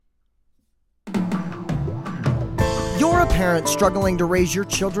you're a parent struggling to raise your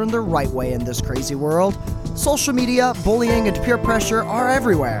children the right way in this crazy world, social media, bullying, and peer pressure are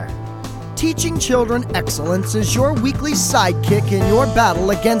everywhere. Teaching Children Excellence is your weekly sidekick in your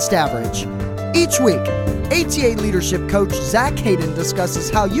battle against average. Each week, ATA leadership coach Zach Hayden discusses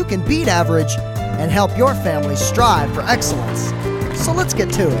how you can beat average and help your family strive for excellence. So let's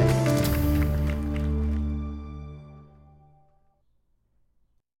get to it.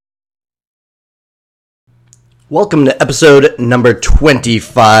 Welcome to episode number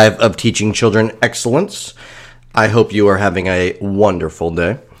 25 of Teaching Children Excellence. I hope you are having a wonderful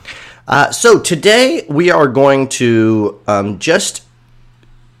day. So today we are going to get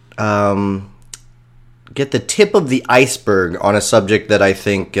the tip of the iceberg on a subject that I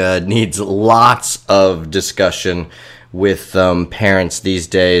think needs lots of discussion with parents these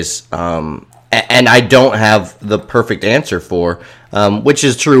days, and I don't have the perfect answer for, which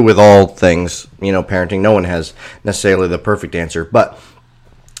is true with all things, parenting. No one has necessarily the perfect answer, but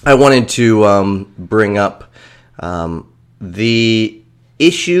I wanted to bring up the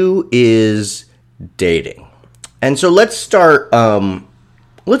issue is dating. And so let's start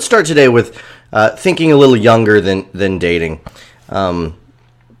today with thinking a little younger than dating. I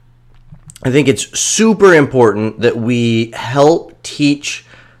think it's super important that we help teach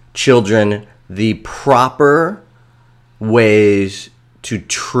children the proper ways to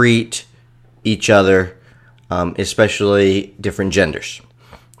treat each other, especially different genders.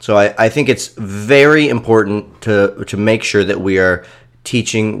 So I think it's very important to make sure that we are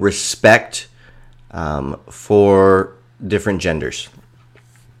teaching respect for different genders.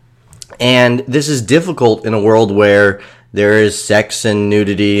 And this is difficult in a world where there is sex and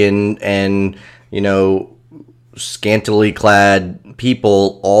nudity and scantily clad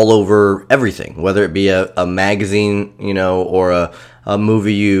people all over everything, whether it be a magazine, or a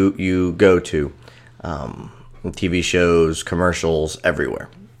movie you go to, TV shows, commercials, everywhere.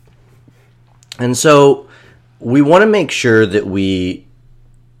 And so we want to make sure that we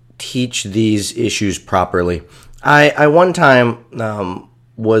teach these issues properly. I one time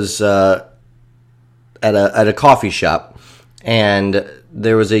was at a coffee shop, and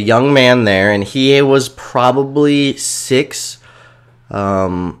there was a young man there, and he was probably 6,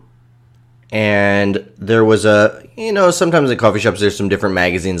 and there was sometimes at coffee shops there's some different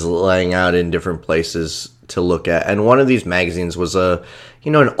magazines laying out in different places to look at, and one of these magazines was an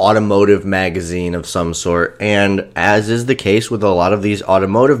automotive magazine of some sort. And as is the case with a lot of these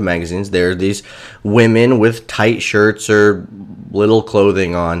automotive magazines, there are these women with tight shirts or little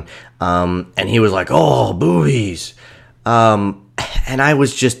clothing on, and he was like, "Oh, boobies," and I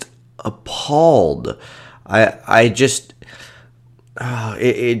was just appalled. It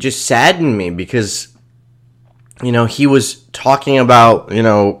just saddened me because he was talking about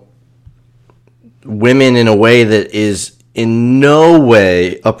women in a way that is in no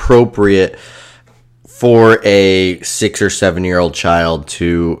way appropriate for a 6 or 7-year-old child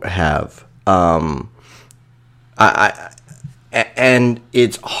to have. And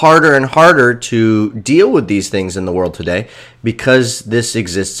it's harder and harder to deal with these things in the world today because this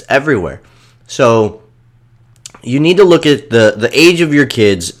exists everywhere. So you need to look at the age of your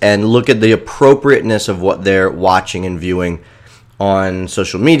kids and look at the appropriateness of what they're watching and viewing on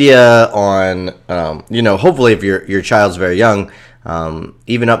social media, on, hopefully if your child's very young,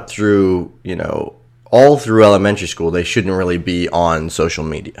 even up through, all through elementary school, they shouldn't really be on social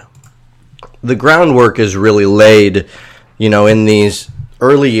media. The groundwork is really laid, in these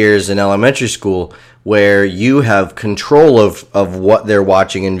early years in elementary school where you have control of what they're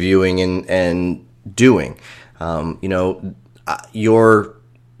watching and viewing and doing. Your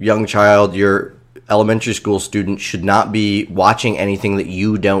young child, your elementary school student should not be watching anything that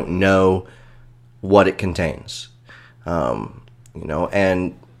you don't know what it contains.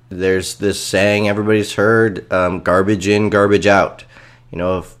 And there's this saying everybody's heard, garbage in, garbage out.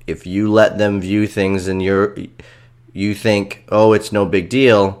 If you let them view things and you think, oh, it's no big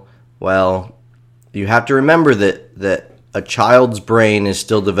deal, well, you have to remember that a child's brain is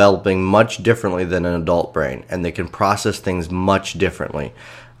still developing much differently than an adult brain, and they can process things much differently.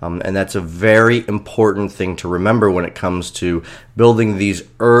 And that's a very important thing to remember when it comes to building these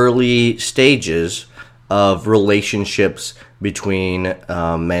early stages of relationships between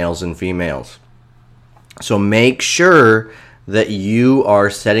males and females. So make sure that you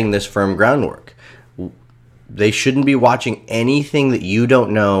are setting this firm groundwork. They shouldn't be watching anything that you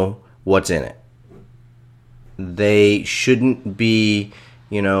don't know what's in it. They shouldn't be,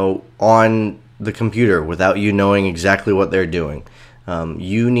 on the computer without you knowing exactly what they're doing.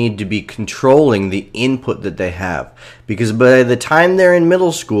 You need to be controlling the input that they have, because by the time they're in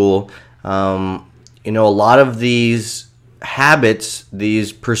middle school, a lot of these habits,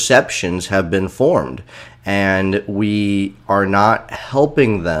 these perceptions have been formed, and we are not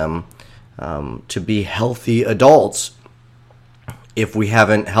helping them to be healthy adults if we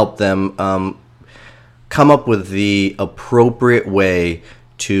haven't helped them come up with the appropriate way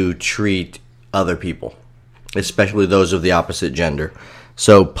to treat other people, especially those of the opposite gender.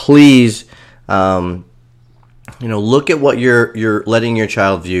 So please, look at what you're letting your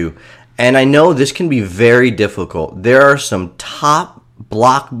child view. And I know this can be very difficult. There are some top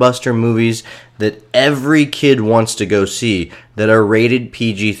blockbuster movies that every kid wants to go see that are rated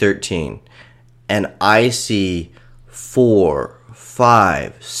PG-13. And I see 4,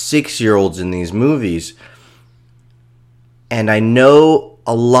 5, 6-year-olds in these movies. And I know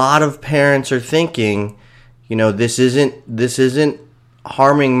a lot of parents are thinking, this isn't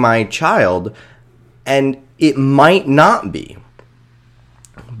harming my child, and it might not be.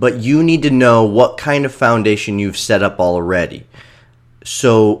 But you need to know what kind of foundation you've set up already,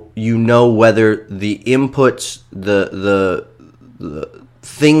 so you know whether the inputs, the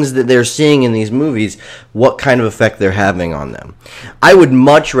things that they're seeing in these movies, what kind of effect they're having on them. I would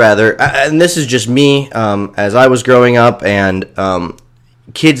much rather, and this is just me, as I was growing up, and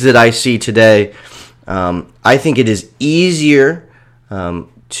kids that I see today, I think it is easier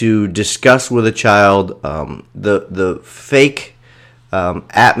to discuss with a child the fake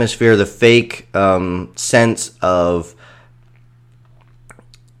atmosphere, the fake sense of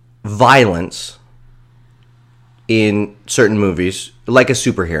violence in certain movies, like a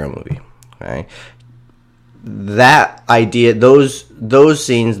superhero movie. Okay? That idea, those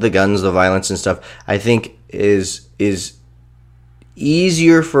scenes, the guns, the violence and stuff, I think is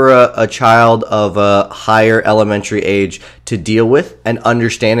easier for a child of a higher elementary age to deal with and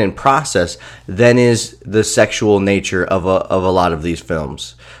understand and process than is the sexual nature of a lot of these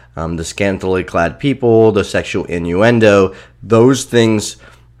films. The scantily clad people, the sexual innuendo, those things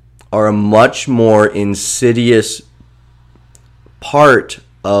are a much more insidious part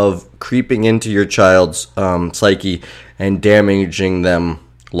of creeping into your child's psyche and damaging them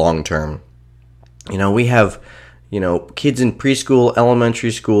long term. We have kids in preschool,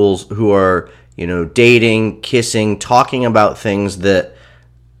 elementary schools who are, dating, kissing, talking about things that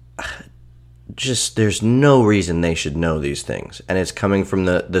just there's no reason they should know these things. And it's coming from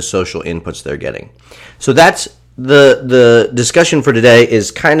the social inputs they're getting. So that's the discussion for today,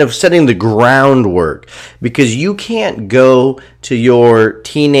 is kind of setting the groundwork, because you can't go to your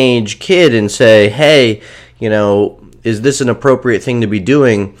teenage kid and say, hey, is this an appropriate thing to be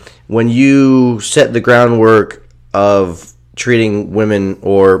doing, when you set the groundwork of treating women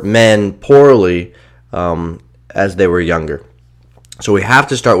or men poorly as they were younger. So we have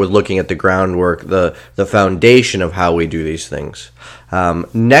to start with looking at the groundwork, the foundation of how we do these things.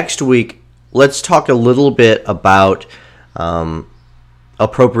 Next week, let's talk a little bit about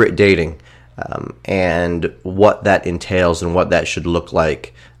appropriate dating and what that entails and what that should look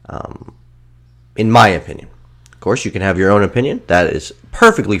like, in my opinion. Of course, you can have your own opinion. That is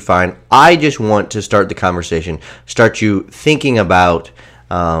perfectly fine. I just want to start the conversation, start you thinking about,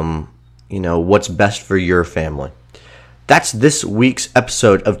 what's best for your family. That's this week's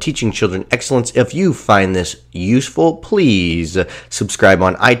episode of Teaching Children Excellence. If you find this useful, please subscribe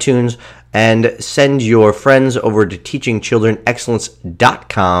on iTunes and send your friends over to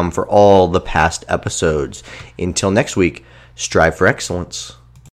teachingchildrenexcellence.com for all the past episodes. Until next week, strive for excellence.